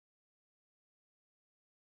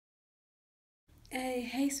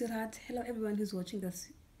Hey sweetheart, hello everyone who's watching this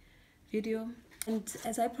video. And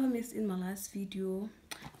as I promised in my last video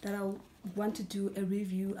that I want to do a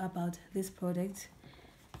review about this product,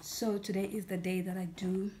 so today is the day that I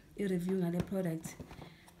do a review on the product,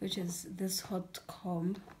 which is this hot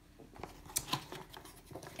comb.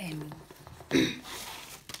 And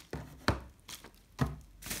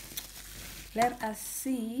let us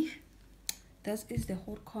see. This is the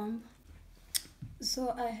hot comb.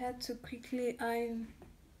 So I had to quickly iron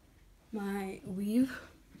my weave.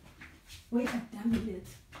 Wait, damn it.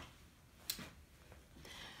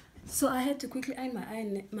 So I had to quickly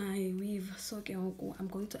iron my weave. So okay, I'm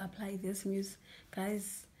going to apply this mousse,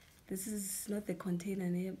 guys. This is not the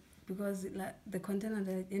container here because like the container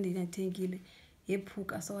that ended in tangy,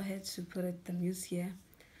 so I had to put the mousse here.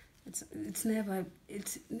 It's never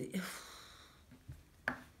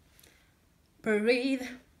breathe.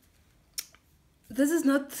 This is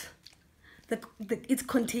not its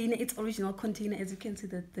container, its original container. As you can see,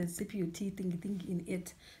 that the CPUT thing in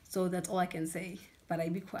it. So that's all I can say. But I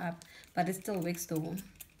be up, but it still works though.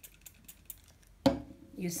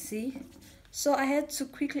 You see. So I had to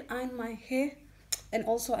quickly iron my hair, and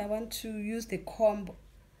also I want to use the comb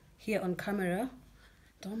here on camera.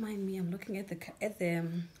 Don't mind me. I'm looking at the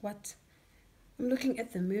what? I'm looking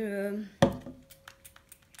at the mirror.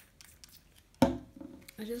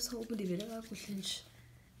 I just hope the video will finish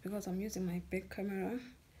because I'm using my big camera.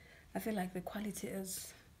 I feel like the quality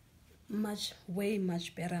is way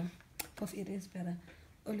much better. Because it is better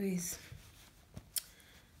always.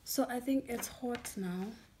 So I think it's hot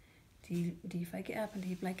now. If I get up and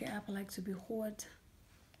if I get up, I like to be hot.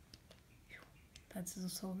 That's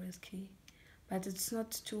so risky, but it's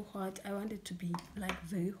not too hot. I want it to be like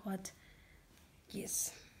very hot.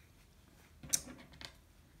 Yes.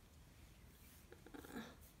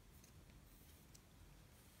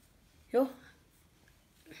 Yo,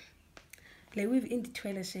 like we've in the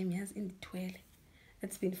toilet, shame yes, in the toilet.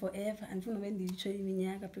 It's been forever, and when did you show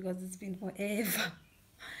me because it's been forever,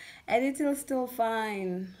 and it is still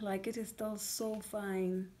fine. Like it is still so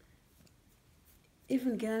fine.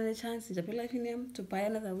 Even getting a chance to buy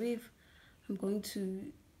another weave, I'm going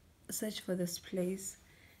to search for this place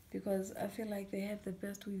because I feel like they have the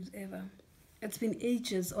best weaves ever. It's been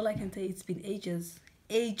ages. All I can say, it's been ages.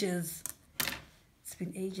 It's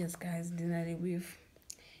been ages, guys. Dinner weave,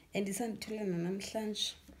 and this one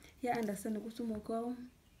namhlanje. Yeah, I understand girl.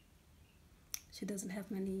 She doesn't have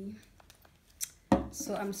money,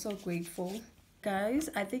 so I'm so grateful, guys.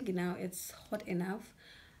 I think now it's hot enough.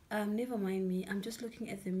 Never mind me. I'm just looking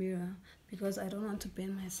at the mirror because I don't want to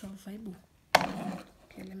burn myself.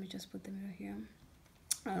 Okay, let me just put the mirror here.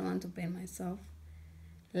 I don't want to burn myself.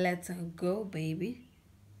 Let's go, baby.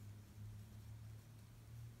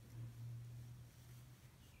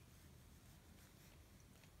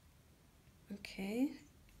 Okay.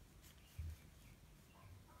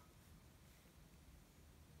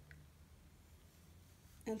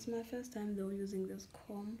 It's my first time though using this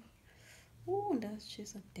comb. Oh, that's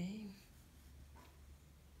just a day.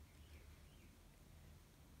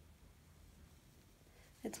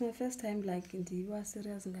 It's my first time like in the US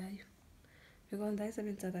serious guy. Because I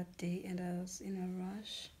spent that day and I was in a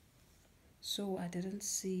rush. So I didn't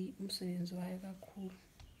see umsebenzi wayo kakhulu.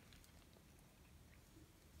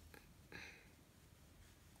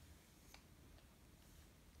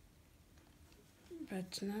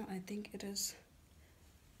 But now I think it is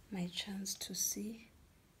my chance to see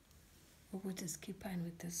who would just keep on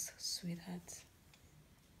with this sweetheart.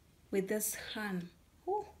 With this hand.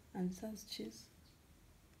 Oh, and sounds cheese.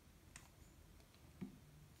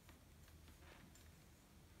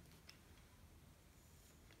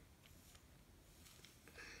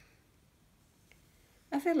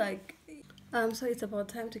 I feel like so it's about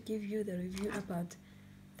time to give you the review about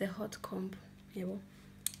the hot comb.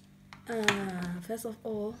 First of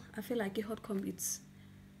all, I feel like a hot comb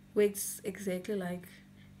works exactly like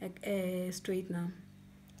a straightener.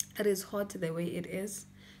 It is hot the way it is,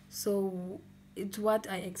 so it's what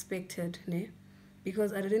I expected, ne?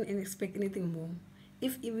 Because I didn't expect anything more.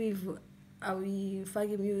 If are we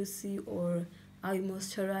fagi music or are we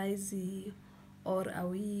moisturize or are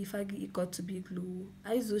we fagi it got to be glue?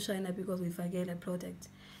 I use shiner because we forget a product.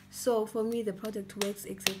 So for me the product works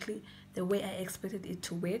exactly the way I expected it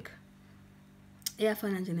to work. Yeah,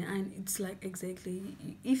 financially, and it's like exactly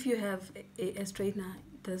if you have a straightener,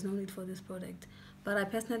 there's no need for this product. But I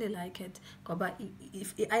personally like it. But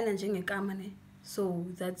if I so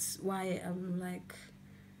that's why I'm like,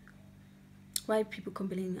 why people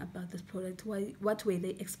complaining about this product? What were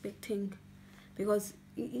they expecting? Because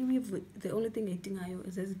if the only thing I think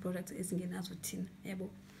is this product is in routine.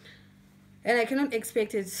 and I cannot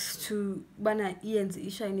expect it to bana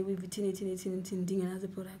shiny with other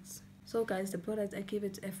products. So guys, the product, I give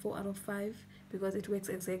it a 4 out of 5 because it works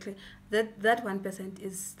exactly. That 1%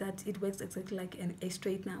 is that it works exactly like a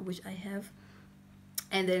straightener, which I have,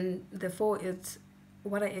 and then the 4 is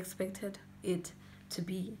what I expected it to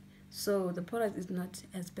be. So the product is not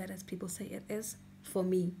as bad as people say it is for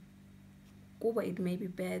me. Kuba, it may be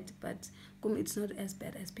bad, but it's not as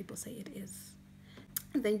bad as people say it is.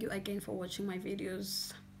 Thank you again for watching my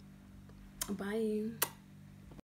videos. Bye.